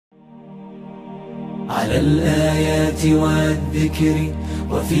على الآيات والذكر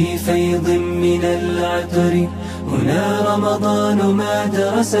وفي فيض من العطر هنا رمضان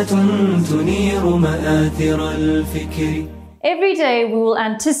مدرسة تنير مآثر الفكر. Every day we will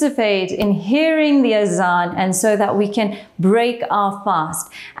anticipate in hearing the azan, and so that we can break our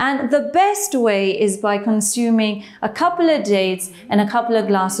fast. And the best way is by consuming a couple of dates and a couple of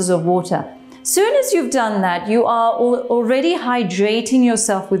glasses of water. Soon as you've done that, you are already hydrating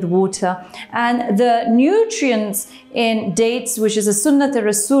yourself with water, and the nutrients in dates, which is a sunnat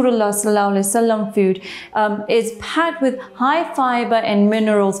Rasulullah sallallahu alaihi wasallam food, is packed with high fiber and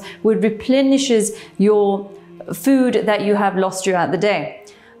minerals, which replenishes your food that you have lost throughout the day.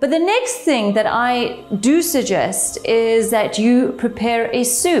 But the next thing that I do suggest is that you prepare a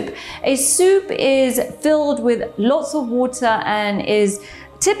soup. A soup is filled with lots of water and is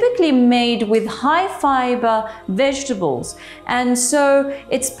typically made with high fiber vegetables, and so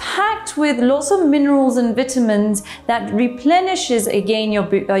it's packed with lots of minerals and vitamins that replenishes again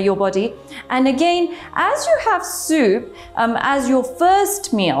your body. And again, as you have soup as your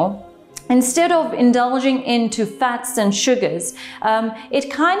first meal, instead of indulging into fats and sugars,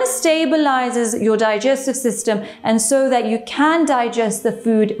 it kind of stabilizes your digestive system, and so that you can digest the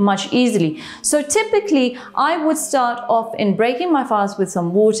food much easily. So typically, I would start off in breaking my fast with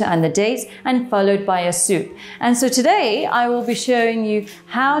some water and the dates, and followed by a soup. And so today, I will be showing you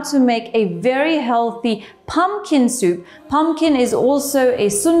how to make a very healthy pumpkin soup. Pumpkin is also a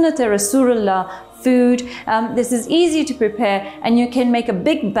sunnat Rasulullah food. This is easy to prepare, and you can make a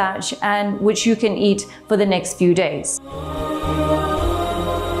big batch, and which you can eat for the next few days.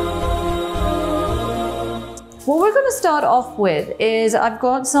 What we're going to start off with is I've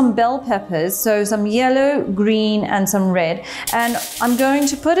got some bell peppers, so some yellow, green and some red, and I'm going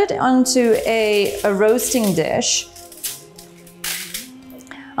to put it onto a roasting dish.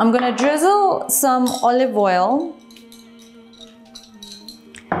 I'm going to drizzle some olive oil,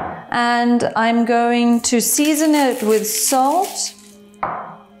 and I'm going to season it with salt,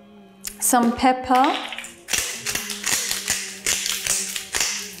 some pepper,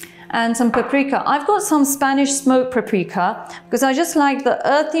 and some paprika. I've got some Spanish smoked paprika because I just like the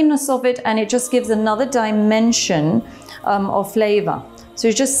earthiness of it, and it just gives another dimension of flavor. So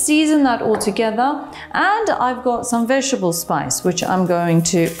you just season that all together, and I've got some vegetable spice which I'm going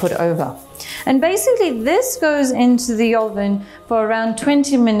to put over. And basically this goes into the oven for around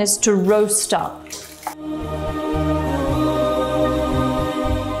 20 minutes to roast up.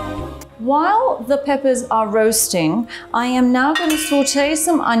 While the peppers are roasting, I am now going to saute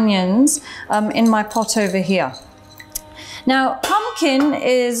some onions in my pot over here. Now, pumpkin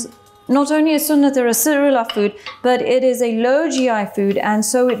is not only a sunnat Rasulullah food, but it is a low GI food, and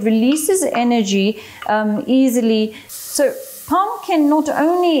so it releases energy easily. So pumpkin not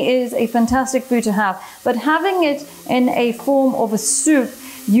only is a fantastic food to have, but having it in a form of a soup,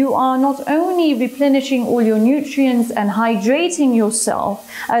 you are not only replenishing all your nutrients and hydrating yourself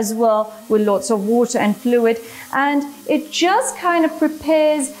as well with lots of water and fluid, and it just kind of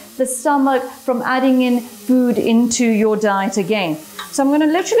prepares the stomach from adding in food into your diet again. So I'm going to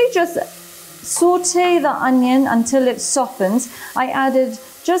literally just saute the onion until it softens. I added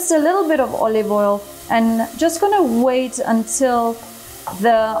just a little bit of olive oil, and just going to wait until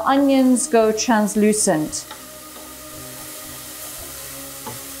the onions go translucent.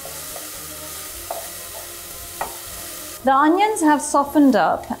 The onions have softened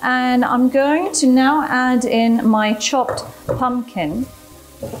up, and I'm going to now add in my chopped pumpkin.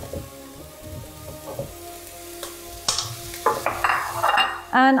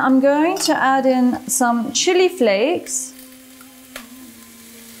 And I'm going to add in some chili flakes.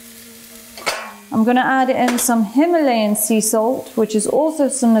 I'm going to add in some Himalayan sea salt, which is also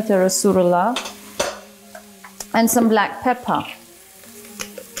sunnat Rasulullah, and some black pepper.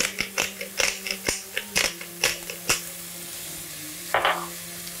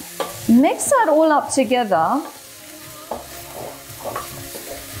 Mix that all up together.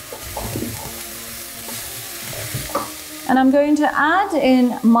 And I'm going to add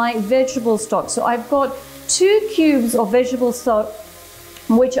in my vegetable stock. So I've got 2 cubes of vegetable stock,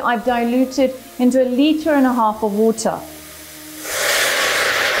 which I've diluted into 1.5 liters of water.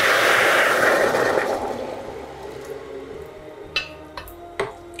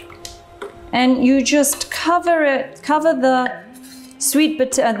 And you just cover the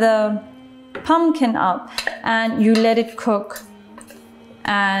the pumpkin up, and you let it cook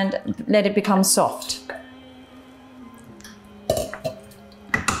and let it become soft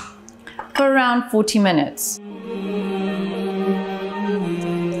for around 40 minutes.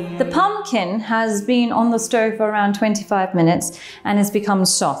 The pumpkin has been on the stove for around 25 minutes and has become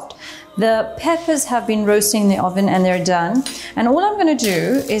soft. The peppers have been roasting in the oven and they're done. And all I'm going to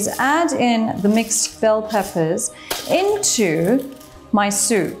do is add in the mixed bell peppers into my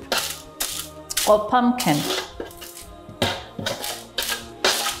soup of pumpkin.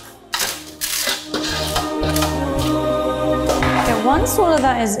 Okay, once all of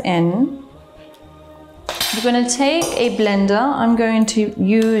that is in, you're going to take a blender. I'm going to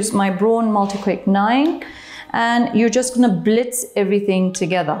use my Braun Multi-Quick 9 and you're just going to blitz everything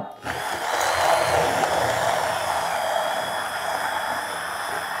together.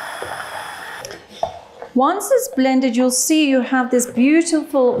 Once it's blended, you'll see you have this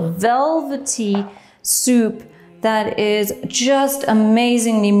beautiful velvety soup that is just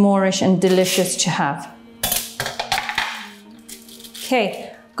amazingly Moorish and delicious to have.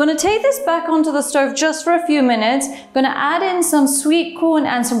 Okay, gonna take this back onto the stove just for a few minutes. Gonna add in some sweet corn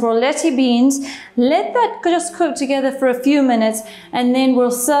and some broletti beans. Let that just cook together for a few minutes and then we'll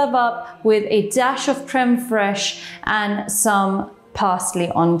serve up with a dash of creme fraiche and some parsley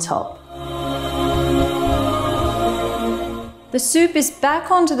on top. The soup is back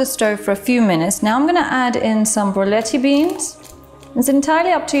onto the stove for a few minutes. Now I'm going to add in some broletti beans. It's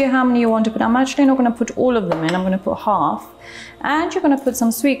entirely up to you how many you want to put. I'm actually not going to put all of them in. I'm going to put half. And you're going to put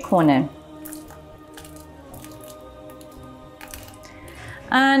some sweet corn in.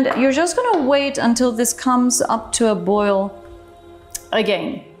 And you're just going to wait until this comes up to a boil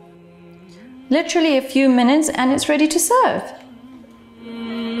again. Literally a few minutes and it's ready to serve.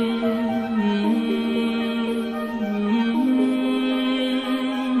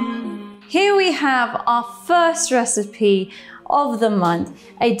 Here we have our first recipe of the month,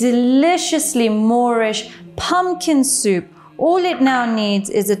 a deliciously Moorish pumpkin soup. All it now needs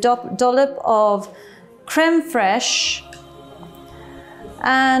is a dollop of creme fraiche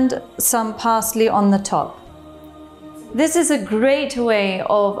and some parsley on the top. This is a great way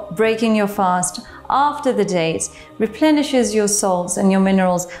of breaking your fast after the dates, replenishes your salts and your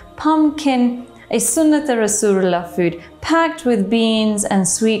minerals. Pumpkin, a Sunnat Rasulullah food packed with beans and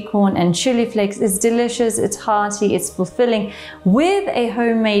sweet corn and chili flakes. It's delicious, it's hearty, it's fulfilling with a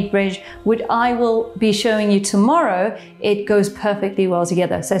homemade bread, which I will be showing you tomorrow. It goes perfectly well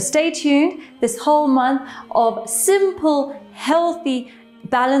together. So stay tuned this whole month of simple, healthy,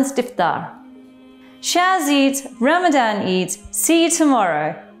 balanced iftar. Shaz eats, Ramadan eats. See you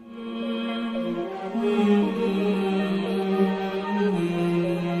tomorrow.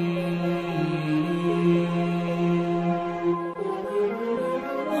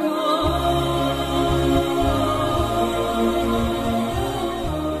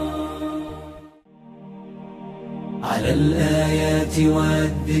 على الآيات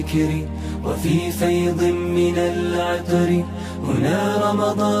والذكر وفي فيض من العطر هنا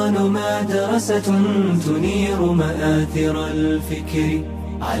رمضان مدرسة تنير مآثر الفكر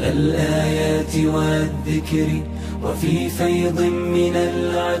على الآيات والذكر وفي فيض من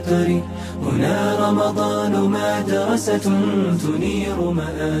العطر هنا رمضان مدرسة تنير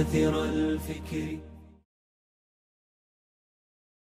مآثر الفكر